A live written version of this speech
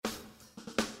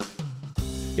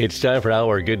It's time for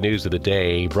our good news of the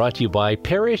day, brought to you by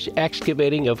Parish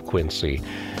Excavating of Quincy.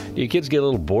 Do your kids get a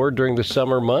little bored during the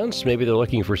summer months? Maybe they're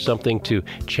looking for something to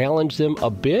challenge them a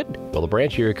bit? Well, the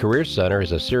Branch Area Career Center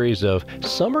has a series of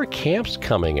summer camps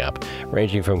coming up,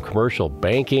 ranging from commercial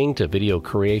banking to video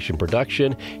creation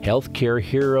production, healthcare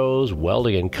heroes,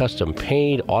 welding and custom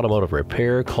paint, automotive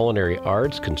repair, culinary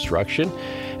arts, construction,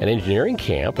 an engineering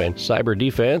camp, and cyber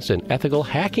defense and ethical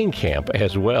hacking camp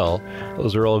as well.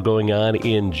 Those are all going on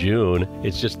in June.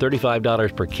 It's just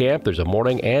 $35 per camp. There's a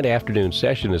morning and afternoon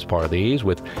session as part of these,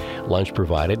 with lunch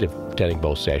provided if attending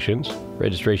both sessions.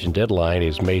 Registration deadline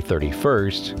is May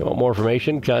 31st. If you want more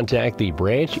information, contact the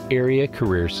Branch Area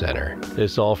Career Center.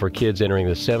 This is all for kids entering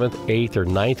the 7th, 8th, or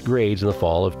 9th grades in the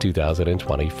fall of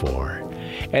 2024.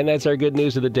 And that's our good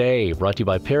news of the day, brought to you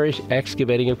by Parish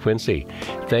Excavating of Quincy.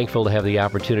 Thankful to have the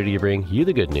opportunity to bring you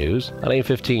the good news on AM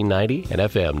 1590 and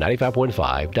FM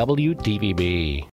 95.5 WDVB.